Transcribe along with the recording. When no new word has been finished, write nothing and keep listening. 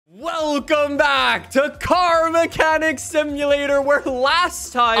Welcome back to Car Mechanic Simulator, where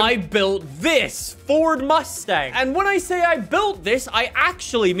last time I built this Ford Mustang. And when I say I built this, I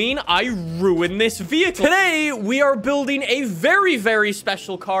actually mean I ruined this vehicle. Today, we are building a very, very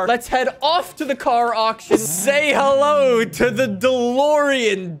special car. Let's head off to the car auction. Say hello to the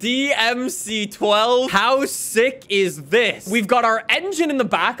Delorean DMC-12. How sick is this? We've got our engine in the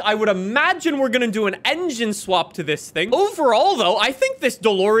back. I would imagine we're gonna do an engine swap to this thing. Overall, though, I think this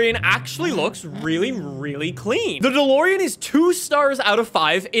DeLorean actually looks really, really clean. The DeLorean is 2 stars out of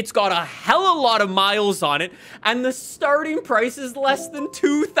 5. It's got a hella lot of miles on it, and the starting price is less than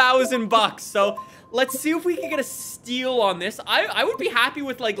 2,000 bucks. So let's see if we can get a steal on this. I would be happy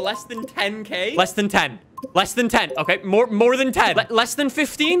with like less than 10K. Less than 10. Less than 10. Okay, more than 10. Less than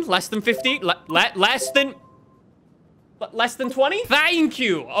 15. Less than 15. Less than 20? Thank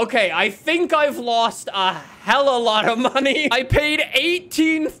you. Okay, I think I've lost a hella lot of money. I paid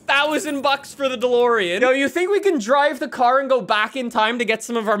 18,000 bucks for the DeLorean. Yo, you think we can drive the car and go back in time to get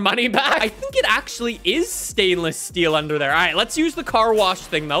some of our money back? I think it actually is stainless steel under there. All right, let's use the car wash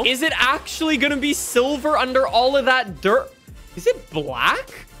thing, though. Is it actually gonna be silver under all of that dirt? Is it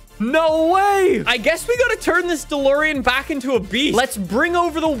black? No way! I guess we gotta turn this DeLorean back into a beast. Let's bring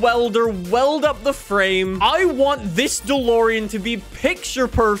over the welder, weld up the frame. I want this DeLorean to be picture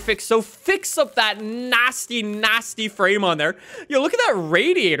perfect, so fix up that nasty, nasty frame on there. Yo, look at that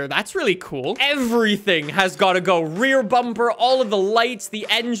radiator. That's really cool. Everything has gotta go. Rear bumper, all of the lights, the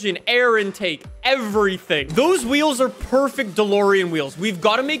engine, air intake, everything. Those wheels are perfect DeLorean wheels. We've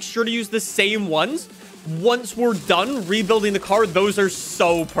gotta make sure to use the same ones. Once we're done rebuilding the car, those are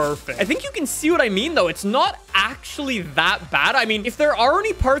so perfect. I think you can see what I mean, though. It's not actually that bad. I mean, if there are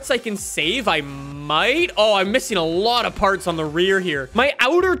any parts I can save, I might. Oh, I'm missing a lot of parts on the rear here. My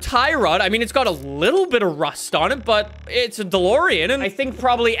outer tie rod, I mean, it's got a little bit of rust on it, but it's a DeLorean, and I think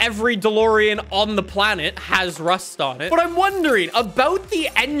probably every DeLorean on the planet has rust on it. But I'm wondering about the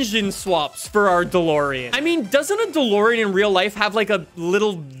engine swaps for our DeLorean. I mean, doesn't a DeLorean in real life have like a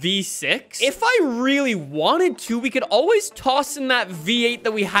little V6? If I really wanted to, we could always toss in that V8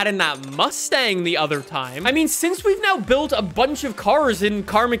 that we had in that Mustang the other time. I mean, since we've now built a bunch of cars in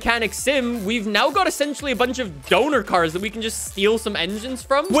Car Mechanic Sim, we've now got essentially a bunch of donor cars that we can just steal some engines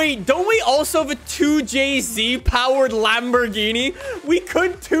from. Wait, don't we also have a 2JZ powered Lamborghini? We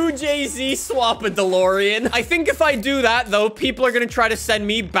could 2JZ swap a DeLorean. I think if I do that, though, people are gonna try to send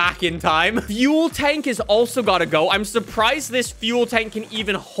me back in time. Fuel tank has also got to go. I'm surprised this fuel tank can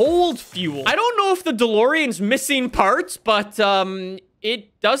even hold fuel. I don't know if the DeLorean's missing parts, but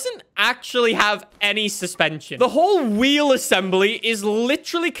it doesn't actually have any suspension. The whole wheel assembly is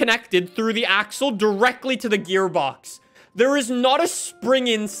literally connected through the axle directly to the gearbox. There is not a spring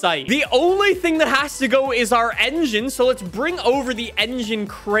in sight. The only thing that has to go is our engine, so let's bring over the engine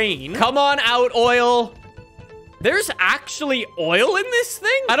crane. Come on out, oil. There's actually oil in this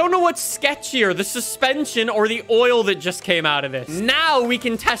thing? I don't know what's sketchier, the suspension or the oil that just came out of this. Now we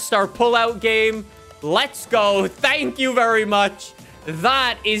can test our pullout game. Let's go. Thank you very much.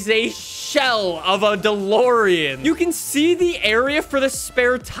 That is a shell of a DeLorean. You can see the area for the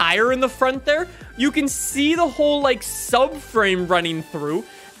spare tire in the front there. You can see the whole like subframe running through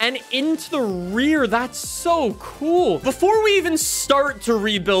and into the rear. That's so cool. Before we even start to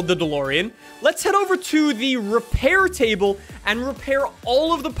rebuild the DeLorean, let's head over to the repair table and repair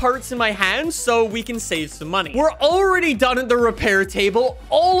all of the parts in my hands so we can save some money. We're already done at the repair table.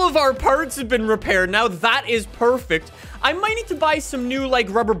 All of our parts have been repaired. Now that is perfect. I might need to buy some new like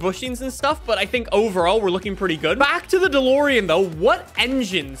rubber bushings and stuff, but I think overall we're looking pretty good. Back to the DeLorean though. What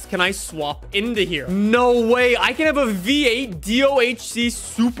engines can I swap into here? No way. I can have a V8 DOHC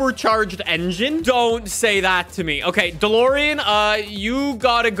supercharged engine? Don't say that to me. Okay, DeLorean, you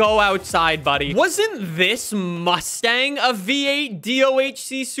gotta go outside, buddy. Wasn't this Mustang a V8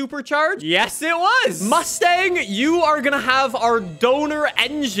 DOHC supercharged? Yes, it was. Mustang, you are gonna have our donor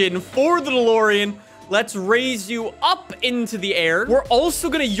engine for the DeLorean. Let's raise you up into the air. We're also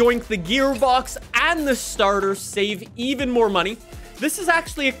gonna yoink the gearbox and the starter, save even more money. This is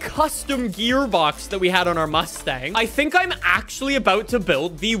actually a custom gearbox that we had on our Mustang. I think I'm actually about to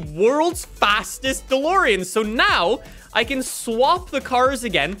build the world's fastest DeLorean. So now I can swap the cars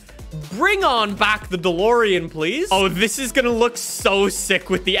again. Bring on back the DeLorean, please. Oh, this is gonna look so sick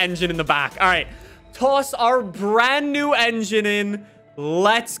with the engine in the back. All right, toss our brand new engine in.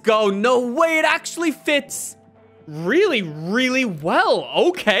 Let's go. No way, it actually fits really, really well.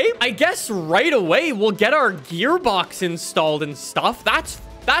 Okay, I guess right away we'll get our gearbox installed and stuff. That's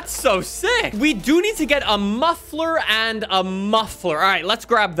so sick. We do need to get a muffler and a muffler. All right, let's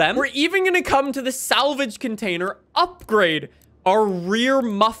grab them. We're even gonna come to the salvage container, upgrade our rear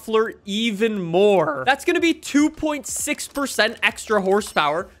muffler even more. That's going to be 2.6% extra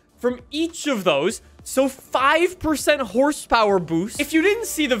horsepower from each of those. So 5% horsepower boost. If you didn't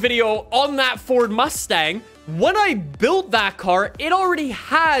see the video on that Ford Mustang, when I built that car, it already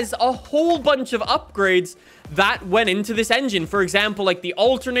has a whole bunch of upgrades that went into this engine. For example, like the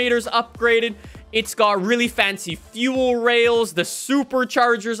alternator's upgraded. It's got really fancy fuel rails, the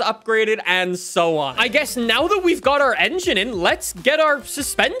supercharger's upgraded, and so on. I guess now that we've got our engine in, let's get our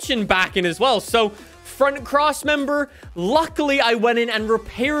suspension back in as well. So front cross member, luckily I went in and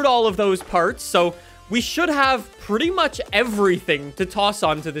repaired all of those parts. So we should have pretty much everything to toss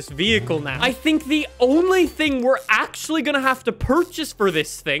onto this vehicle now. I think the only thing we're actually going to have to purchase for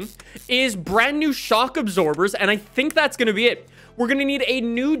this thing is brand new shock absorbers. And I think that's going to be it. We're going to need a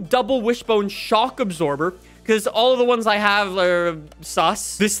new double wishbone shock absorber because all of the ones I have are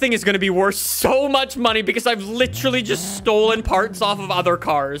sus. This thing is going to be worth so much money because I've literally just stolen parts off of other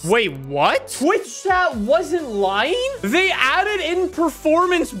cars. Wait, what? Twitch chat wasn't lying? They added in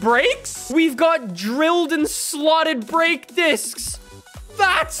performance brakes? We've got drilled and slotted brake discs.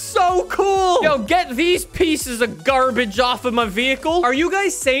 That's so cool. Yo, get these pieces of garbage off of my vehicle. Are you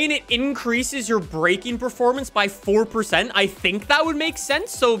guys saying it increases your braking performance by 4%? I think that would make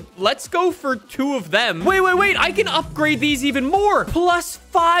sense. So let's go for 2 of them. Wait. I can upgrade these even more. Plus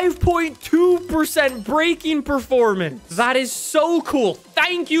 5.2% braking performance. That is so cool.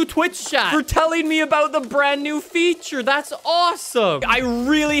 Thank you, Twitch chat, for telling me about the brand new feature. That's awesome. I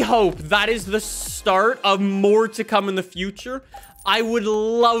really hope that is the start of more to come in the future. I would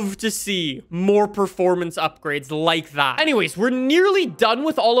love to see more performance upgrades like that. Anyways, we're nearly done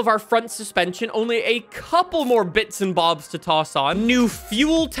with all of our front suspension. Only a couple more bits and bobs to toss on. New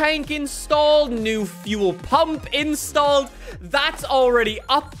fuel tank installed. New fuel pump installed. That's already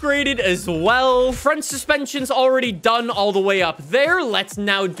upgraded as well. Front suspension's already done all the way up there. Let's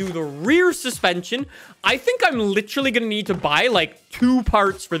now do the rear suspension. I think I'm literally gonna need to buy like 2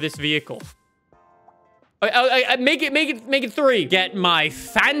 parts for this vehicle. Make it 3. Get my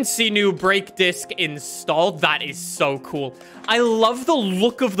fancy new brake disc installed. That is so cool. I love the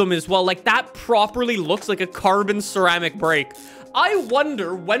look of them as well. Like, that properly looks like a carbon ceramic brake. I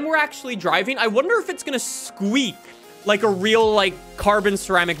wonder, when we're actually driving, I wonder if it's gonna squeak like a real, like, carbon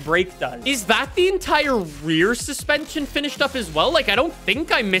ceramic brake does. Is that the entire rear suspension finished up as well? Like, I don't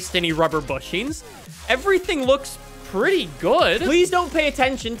think I missed any rubber bushings. Everything looks pretty good. Please don't pay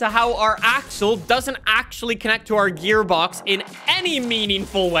attention to how our axle doesn't actually connect to our gearbox in any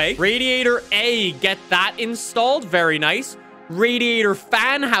meaningful way. Radiator A, get that installed. Very nice. Radiator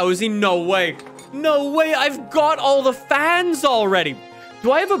fan housing. No way. No way. I've got all the fans already.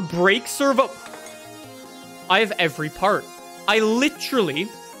 Do I have a brake servo? I have every part. I literally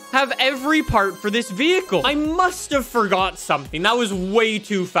have every part for this vehicle. I must have forgot something. That was way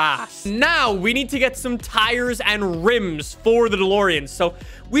too fast. Now we need to get some tires and rims for the DeLorean. So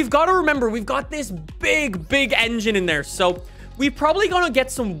we've got to remember, we've got this big engine in there. So we're probably going to get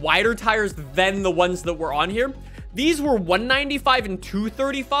some wider tires than the ones that were on here. These were 195 and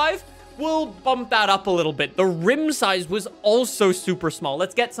 235. We'll bump that up a little bit. The rim size was also super small.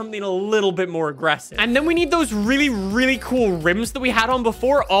 Let's get something a little bit more aggressive. And then we need those really cool rims that we had on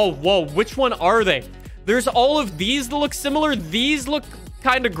before. Oh, whoa. Which one are they? There's all of these that look similar. These look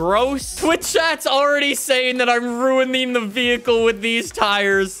kind of gross. Twitch chat's already saying that I'm ruining the vehicle with these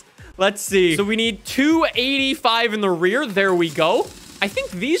tires. Let's see. So we need 285 in the rear. There we go. I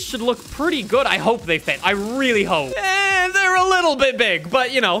think these should look pretty good. I hope they fit. I really hope. They're a little bit big,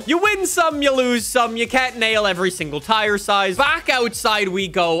 but you know, you win some, you lose some. You can't nail every single tire size. Back outside we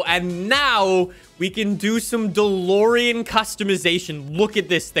go, and now we can do some DeLorean customization. Look at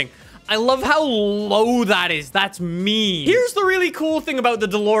this thing. I love how low that is. That's mean. Here's the really cool thing about the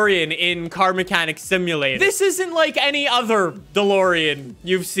DeLorean in Car Mechanic Simulator. This isn't like any other DeLorean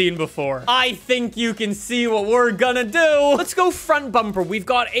you've seen before. I think you can see what we're gonna do. Let's go front bumper. We've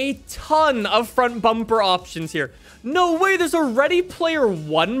got a ton of front bumper options here. No way, there's a Ready Player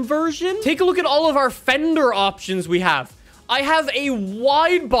One version? Take a look at all of our fender options we have. I have a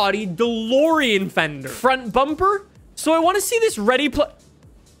wide body DeLorean fender. Front bumper? So I want to see this Ready Player...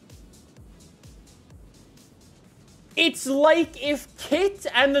 It's like if Kit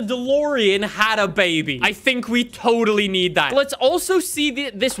and the DeLorean had a baby. I think we totally need that. Let's also see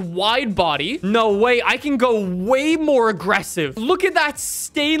this wide body. No way. I can go way more aggressive. Look at that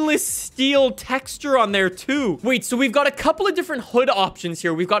stainless steel texture on there too. Wait, so we've got a couple of different hood options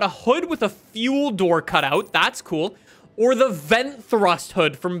here. We've got a hood with a fuel door cutout. That's cool. Or the vent thrust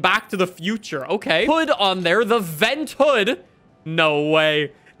hood from Back to the Future. Okay. Hood on there. The vent hood. No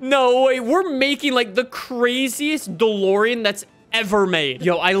way. No way. We're making like the craziest DeLorean that's ever made.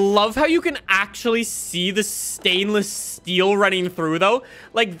 Yo, I love how you can actually see the stainless steel running through, though.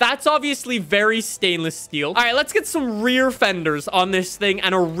 Like, that's obviously very stainless steel. All right, let's get some rear fenders on this thing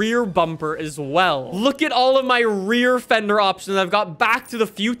and a rear bumper as well. Look at all of my rear fender options. I've got Back to the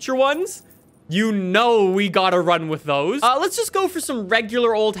Future ones. You know we gotta run with those. Let's just go for some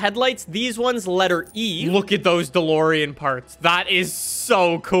regular old headlights. These ones, letter E. Look at those DeLorean parts. That is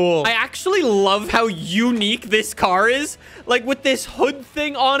so cool. I actually love how unique this car is. Like, with this hood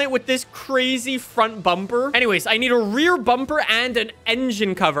thing on it, with this crazy front bumper. Anyways, I need a rear bumper and an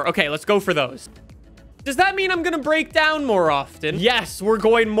engine cover. Okay, let's go for those. Does that mean I'm gonna break down more often? Yes, we're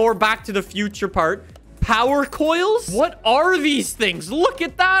going more Back to the Future part. Power coils? What are these things? Look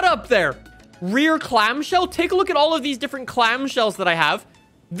at that up there. Rear clamshell. Take a look at all of these different clamshells that I have.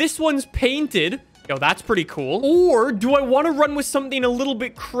 This one's painted. Yo, that's pretty cool. Or do I want to run with something a little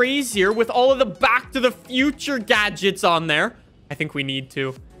bit crazier with all of the Back to the Future gadgets on there? I think we need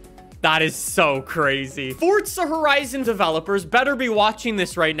to. That is so crazy. Forza Horizon developers better be watching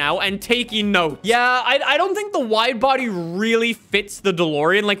this right now and taking notes. Yeah, I don't think the wide body really fits the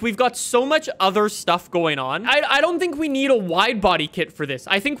DeLorean. Like, we've got so much other stuff going on. I don't think we need a wide body kit for this.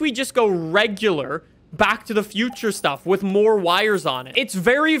 I think we just go regular Back to the Future stuff with more wires on it. It's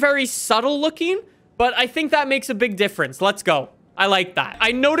very, very subtle looking, but I think that makes a big difference. Let's go. I like that.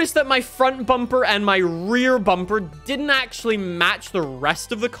 I noticed that my front bumper and my rear bumper didn't actually match the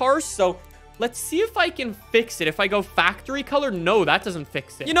rest of the car, so let's see if I can fix it. If I go factory color, no, that doesn't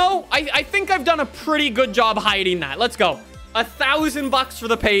fix it. You know, I think I've done a pretty good job hiding that. Let's go. $1,000 for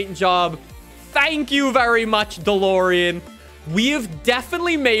the paint job. Thank you very much, DeLorean. We have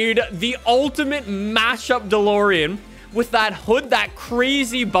definitely made the ultimate mashup DeLorean with that hood, that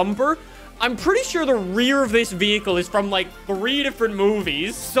crazy bumper. I'm pretty sure the rear of this vehicle is from like 3 different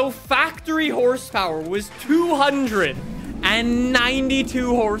movies. So factory horsepower was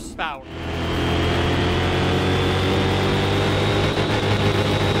 292 horsepower.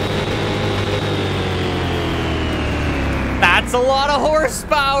 That's a lot of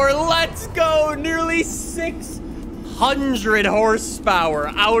horsepower. Let's go. Nearly 600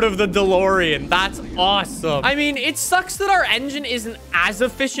 horsepower out of the DeLorean. That's awesome. I mean, it sucks that our engine isn't as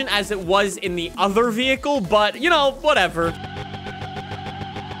efficient as it was in the other vehicle, but, you know, whatever.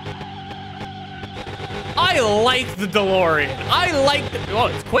 I like the DeLorean. I like the... Oh,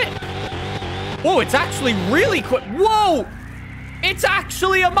 it's quick. Whoa, it's actually really quick. Whoa! It's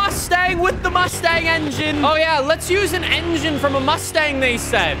actually a Mustang with the Mustang engine. Oh, yeah, let's use an engine from a Mustang, they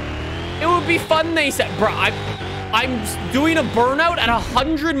said. It would be fun, they said. Bro, I'm doing a burnout at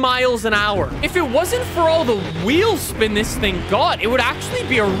 100 miles an hour. If it wasn't for all the wheel spin this thing got, it would actually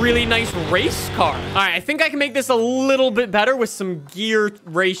be a really nice race car. All right, I think I can make this a little bit better with some gear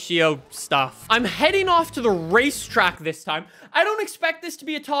ratio stuff. I'm heading off to the racetrack this time. I don't expect this to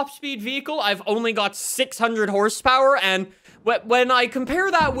be a top speed vehicle. I've only got 600 horsepower, and when I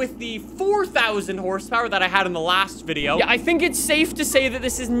compare that with the 4,000 horsepower that I had in the last video, yeah, I think it's safe to say that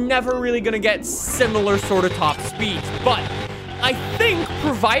this is never really going to get similar sort of top speeds. But I think,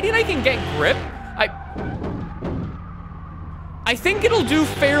 providing I can get grip, I think it'll do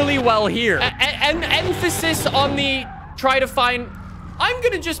fairly well here. An emphasis on the try to find... I'm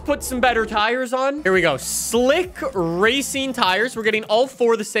gonna just put some better tires on. Here we go. Slick racing tires. We're getting all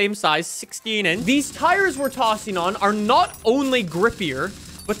 4 the same size, 16 inch. These tires we're tossing on are not only grippier,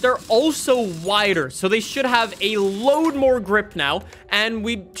 but they're also wider. So they should have a load more grip now, and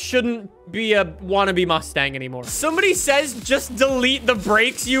we shouldn't be a wannabe Mustang anymore. Somebody says just delete the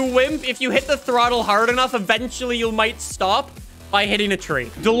brakes, you wimp. If you hit the throttle hard enough, eventually you might stop by hitting a tree.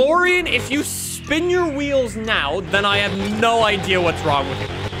 DeLorean, if you spin your wheels now, then I have no idea what's wrong with it.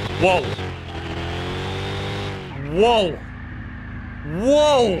 Whoa. Whoa.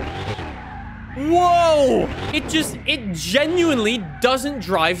 Whoa. Whoa. It genuinely doesn't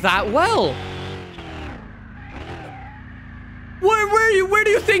drive that well. Where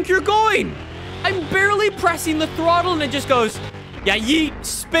do you think you're going? I'm barely pressing the throttle and it just goes, yeah, yeet,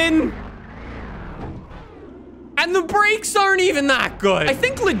 spin. And the brakes aren't even that good. I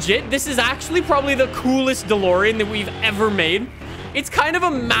think legit, this is actually probably the coolest DeLorean that we've ever made. It's kind of a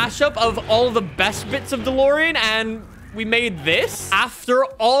mashup of all the best bits of DeLorean, and we made this after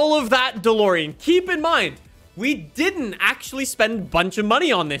all of that DeLorean. Keep in mind, we didn't actually spend a bunch of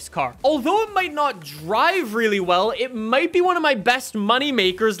money on this car. Although it might not drive really well, it might be one of my best money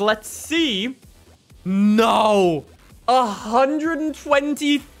makers. Let's see. No.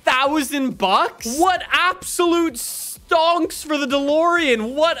 $120,000? What absolute stonks for the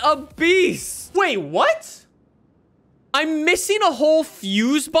DeLorean. What a beast. Wait, what? I'm missing a whole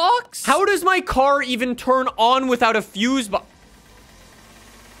fuse box? How does my car even turn on without a fuse box?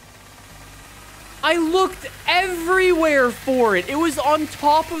 I looked everywhere for it. It was on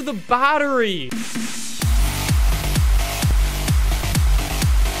top of the battery.